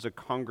 as a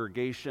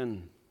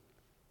congregation,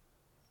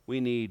 we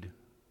need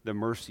the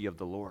mercy of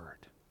the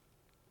Lord.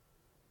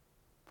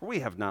 For we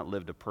have not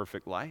lived a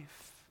perfect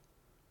life.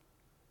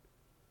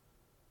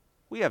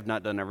 We have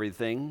not done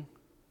everything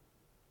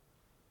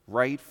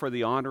right for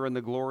the honor and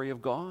the glory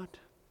of God.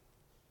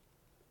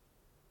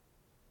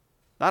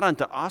 Not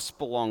unto us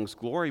belongs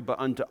glory, but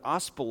unto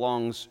us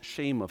belongs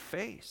shame of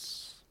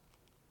face.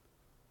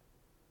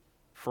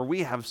 For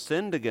we have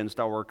sinned against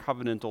our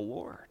covenantal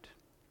Lord.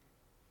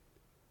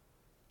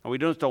 And we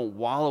don't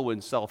wallow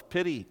in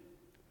self-pity,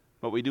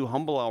 but we do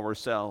humble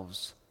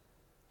ourselves.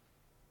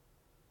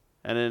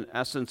 And in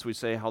essence, we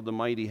say, how the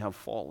mighty have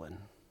fallen.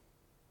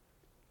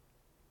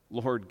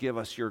 Lord, give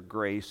us your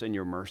grace and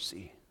your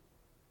mercy,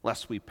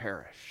 lest we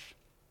perish.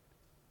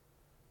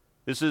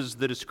 This is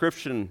the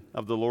description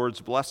of the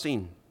Lord's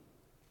blessing,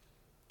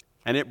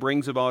 and it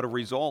brings about a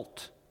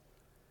result.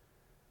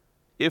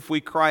 If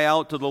we cry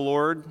out to the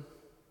Lord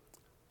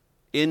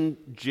in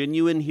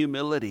genuine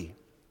humility,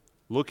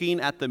 looking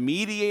at the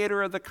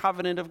mediator of the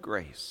covenant of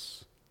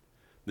grace,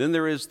 then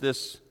there is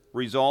this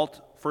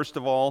result, first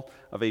of all,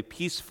 of a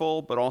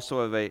peaceful, but also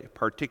of a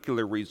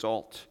particular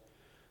result.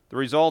 The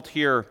result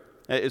here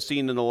is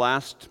seen in the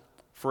last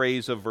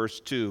phrase of verse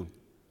 2.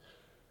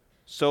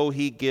 So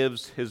he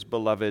gives his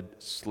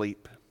beloved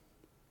sleep.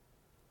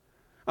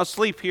 Now,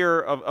 sleep here,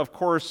 of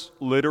course,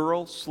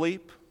 literal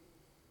sleep,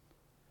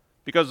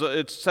 because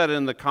it's set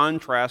in the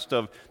contrast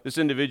of this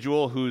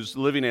individual who's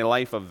living a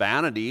life of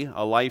vanity,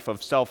 a life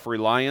of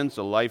self-reliance,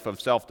 a life of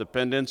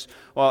self-dependence.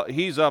 Well,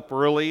 he's up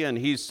early and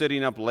he's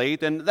sitting up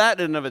late, and that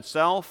in and of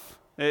itself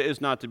is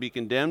not to be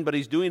condemned, but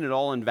he's doing it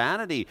all in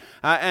vanity,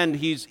 and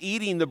he's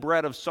eating the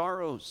bread of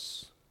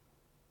sorrows.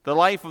 The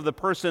life of the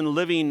person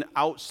living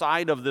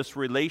outside of this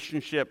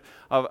relationship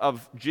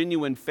of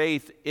genuine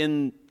faith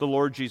in the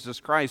Lord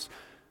Jesus Christ,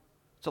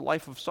 it's a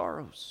life of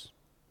sorrows.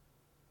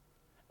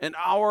 And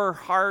our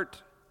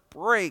heart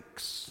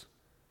breaks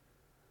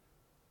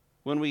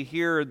when we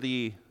hear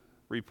the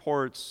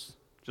reports,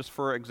 just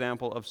for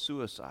example, of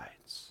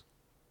suicides.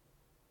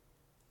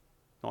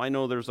 Now, I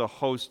know there's a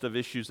host of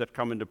issues that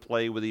come into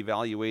play with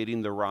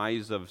evaluating the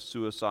rise of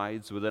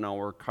suicides within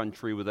our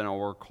country, within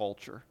our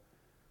culture.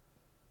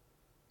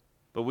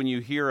 But when you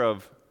hear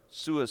of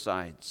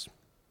suicides,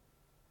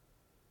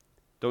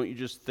 don't you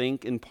just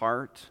think in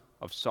part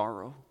of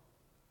sorrow?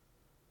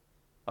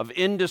 Of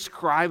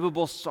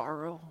indescribable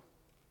sorrow?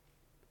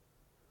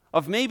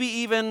 Of maybe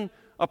even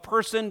a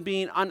person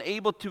being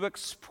unable to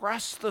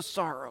express the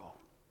sorrow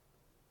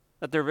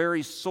that their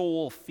very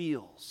soul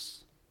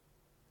feels,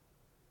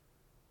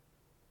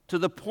 to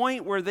the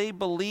point where they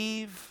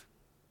believe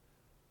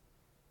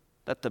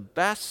that the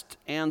best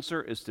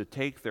answer is to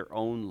take their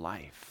own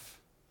life.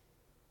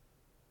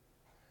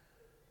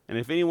 And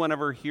if anyone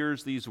ever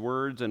hears these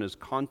words and is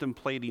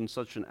contemplating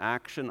such an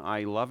action,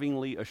 I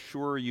lovingly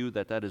assure you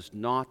that that is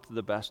not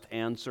the best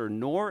answer,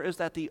 nor is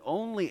that the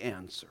only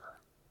answer.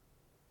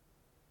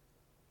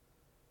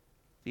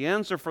 The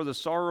answer for the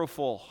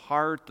sorrowful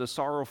heart, the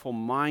sorrowful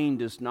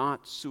mind, is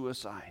not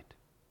suicide.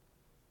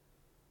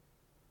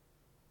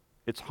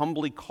 It's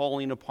humbly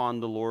calling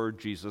upon the Lord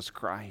Jesus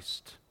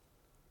Christ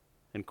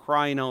and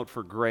crying out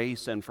for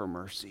grace and for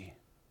mercy.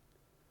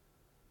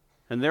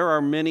 And there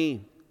are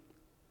many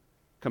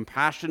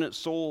compassionate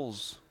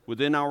souls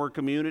within our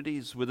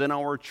communities, within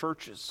our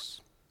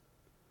churches,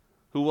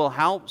 who will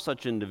help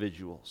such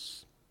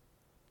individuals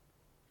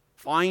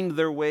find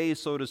their way,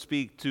 so to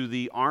speak, to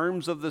the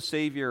arms of the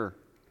Savior,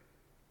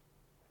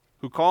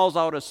 who calls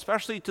out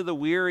especially to the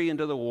weary and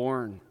to the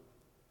worn,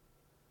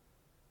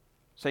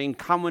 saying,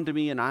 "Come unto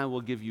me and I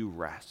will give you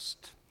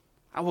rest.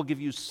 I will give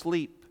you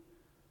sleep."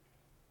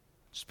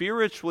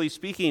 Spiritually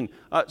speaking,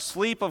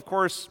 sleep, of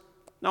course,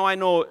 now I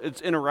know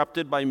it's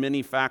interrupted by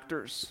many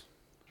factors.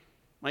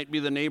 Might be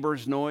the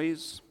neighbor's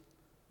noise,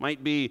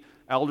 might be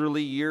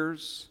elderly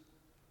years,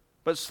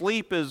 but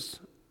sleep is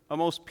a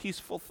most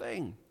peaceful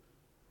thing.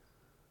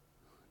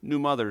 New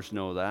mothers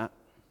know that.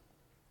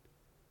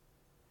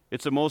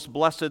 It's a most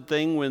blessed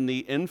thing when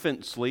the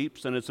infant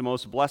sleeps, and it's a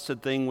most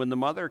blessed thing when the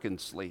mother can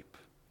sleep.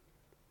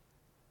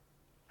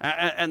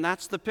 And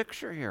that's the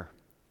picture here.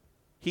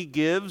 He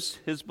gives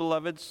his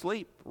beloved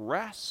sleep,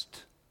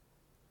 rest.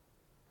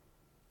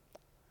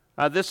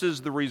 This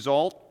is the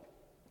result.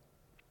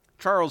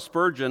 Charles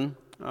Spurgeon,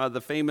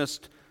 the famous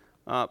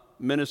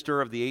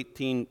minister of the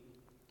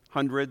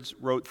 1800s,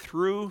 wrote,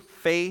 "Through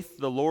faith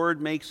the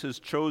Lord makes his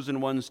chosen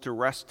ones to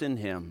rest in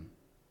him,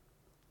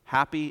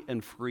 happy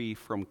and free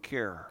from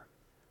care."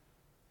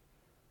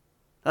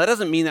 Now, that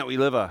doesn't mean that we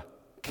live a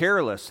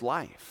careless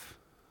life.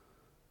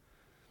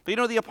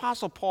 But the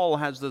Apostle Paul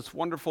has this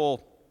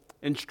wonderful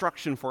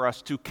instruction for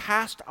us to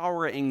cast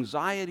our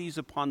anxieties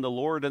upon the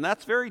Lord, and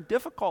that's very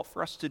difficult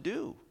for us to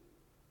do.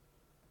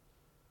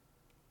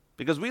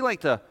 Because we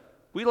like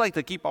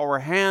to keep our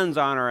hands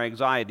on our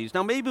anxieties.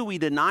 Now, maybe we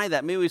deny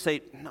that. Maybe we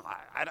say, "No,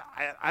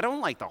 I don't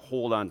like to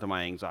hold on to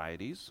my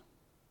anxieties."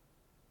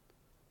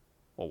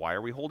 Well, why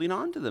are we holding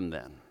on to them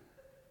then?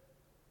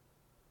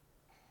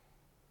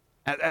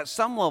 At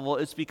some level,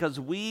 it's because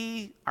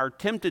we are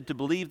tempted to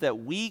believe that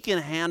we can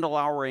handle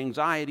our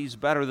anxieties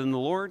better than the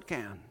Lord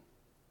can.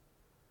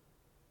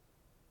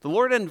 The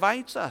Lord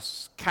invites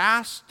us,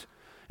 cast,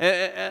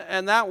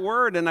 and that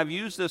word, and I've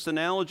used this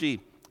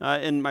analogy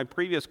in my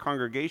previous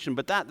congregation,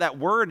 but that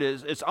word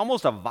it's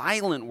almost a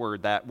violent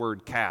word, that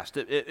word cast.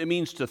 It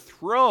means to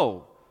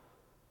throw.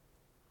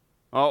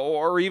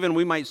 Or even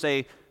we might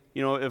say,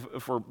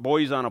 if we're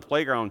boys on a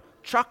playground,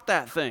 chuck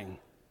that thing.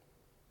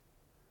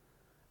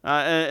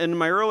 In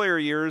my earlier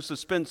years, I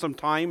spent some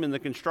time in the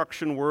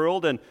construction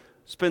world and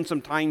spent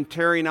some time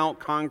tearing out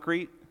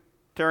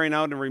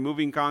and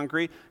removing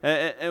concrete.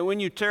 And when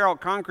you tear out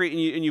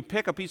concrete and you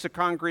pick a piece of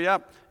concrete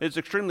up, it's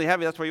extremely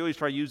heavy. That's why you always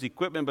try to use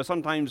equipment, but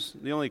sometimes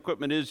the only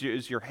equipment is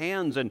your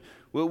hands. And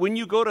when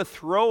you go to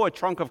throw a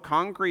trunk of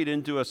concrete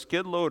into a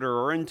skid loader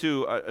or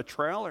into a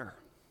trailer,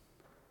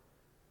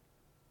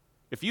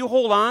 if you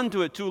hold on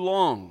to it too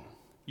long,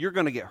 you're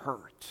going to get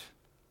hurt.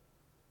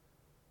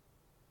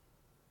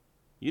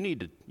 You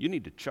need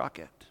to chuck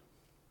it.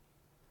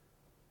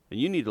 And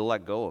you need to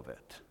let go of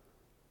it.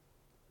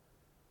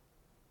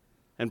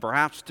 And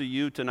perhaps to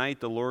you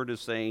tonight, the Lord is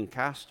saying,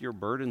 cast your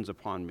burdens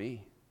upon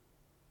me.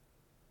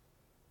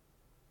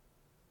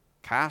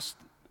 Cast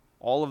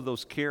all of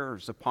those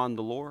cares upon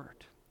the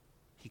Lord.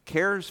 He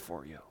cares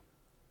for you.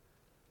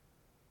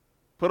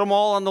 Put them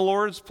all on the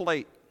Lord's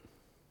plate.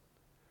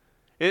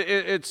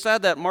 It's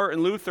said that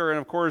Martin Luther, and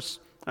of course,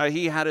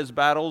 he had his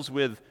battles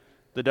with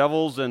the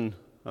devils and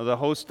the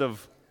host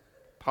of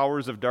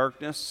powers of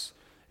darkness.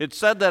 It's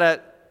said that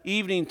at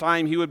evening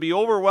time he would be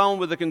overwhelmed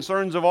with the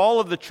concerns of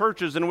all of the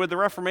churches and with the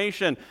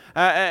Reformation.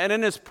 And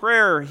in his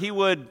prayer, he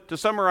would, to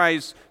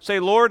summarize, say,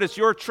 Lord, it's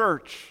your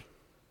church.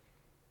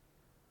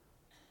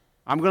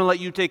 I'm going to let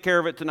you take care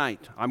of it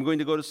tonight. I'm going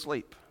to go to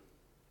sleep.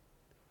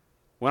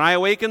 When I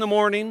awake in the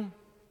morning,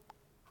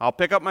 I'll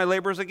pick up my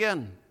labors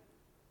again.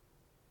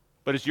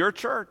 But it's your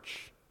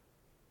church.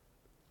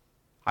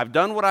 I've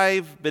done what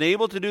I've been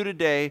able to do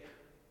today.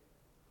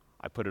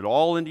 I put it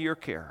all into your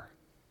care.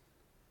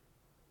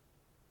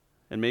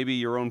 And maybe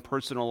your own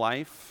personal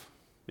life,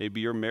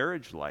 maybe your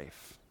marriage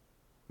life,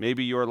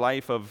 maybe your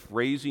life of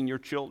raising your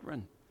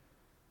children,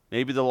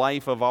 maybe the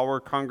life of our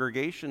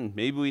congregation.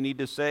 Maybe we need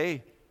to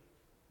say,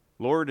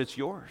 Lord, it's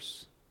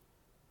yours.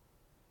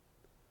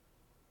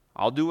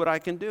 I'll do what I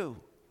can do,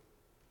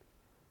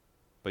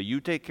 but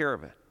you take care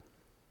of it.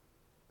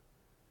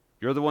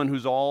 You're the one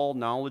who's all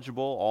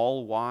knowledgeable,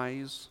 all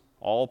wise,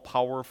 all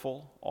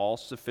powerful, all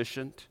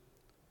sufficient.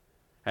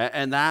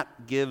 And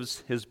that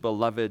gives his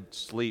beloved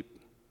sleep.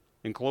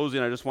 In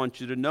closing, I just want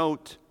you to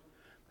note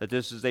that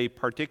this is a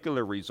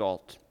particular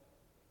result.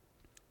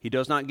 He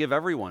does not give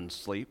everyone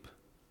sleep.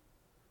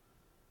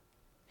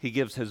 He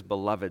gives his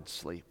beloved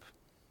sleep.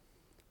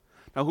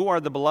 Now, who are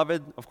the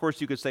beloved? Of course,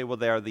 you could say, well,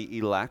 they are the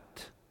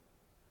elect.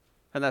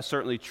 And that's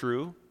certainly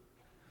true.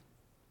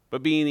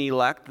 But being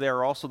elect, they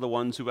are also the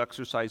ones who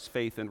exercise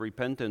faith and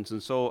repentance.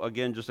 And so,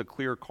 again, just a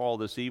clear call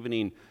this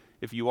evening.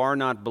 If you are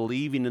not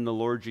believing in the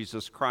Lord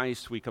Jesus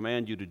Christ, we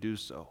command you to do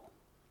so.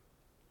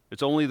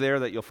 It's only there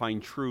that you'll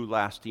find true,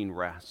 lasting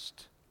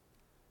rest.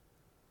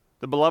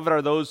 The beloved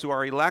are those who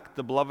are elect.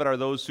 The beloved are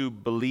those who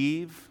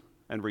believe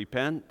and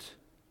repent.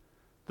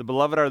 The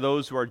beloved are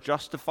those who are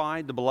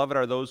justified. The beloved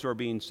are those who are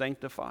being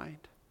sanctified.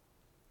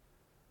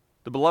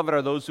 The beloved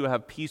are those who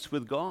have peace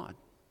with God.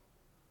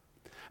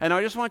 And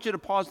I just want you to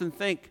pause and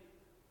think,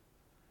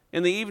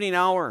 in the evening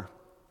hour,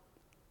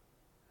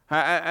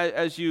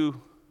 as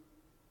you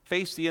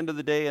face the end of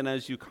the day and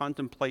as you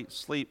contemplate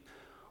sleep,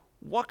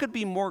 what could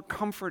be more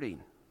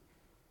comforting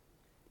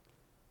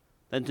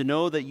than to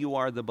know that you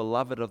are the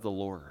beloved of the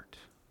Lord?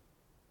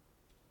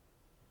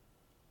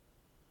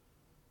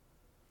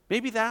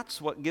 Maybe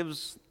that's what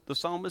gives the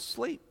psalmist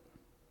sleep.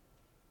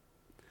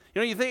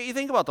 You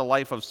think about the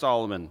life of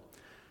Solomon.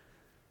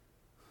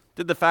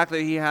 Did the fact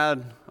that he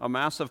had a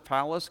massive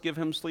palace give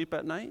him sleep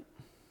at night?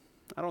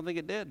 I don't think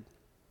it did.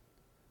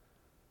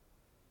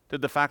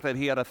 Did the fact that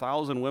he had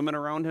 1,000 women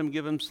around him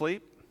give him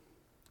sleep?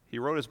 He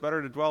wrote it's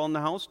better to dwell on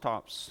the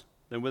housetops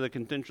than with a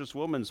contentious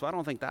woman, so I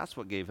don't think that's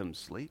what gave him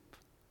sleep.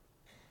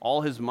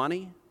 All his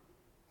money,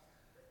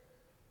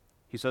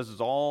 he says,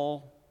 is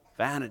all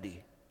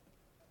vanity.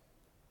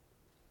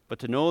 But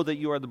to know that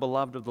you are the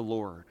beloved of the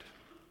Lord,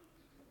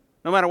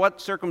 no matter what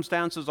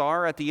circumstances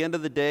are, at the end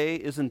of the day,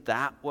 isn't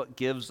that what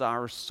gives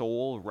our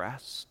soul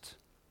rest?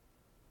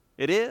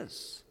 It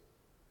is.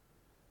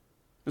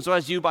 And so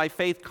as you by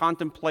faith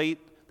contemplate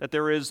that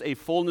there is a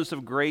fullness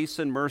of grace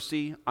and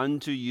mercy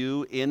unto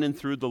you in and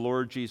through the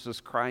Lord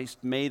Jesus Christ,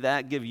 may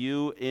that give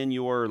you in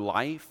your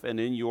life and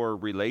in your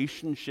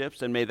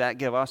relationships, and may that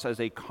give us as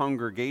a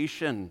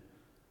congregation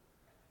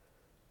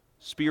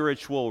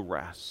spiritual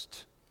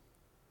rest,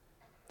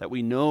 that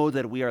we know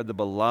that we are the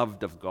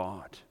beloved of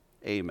God.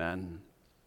 Amen.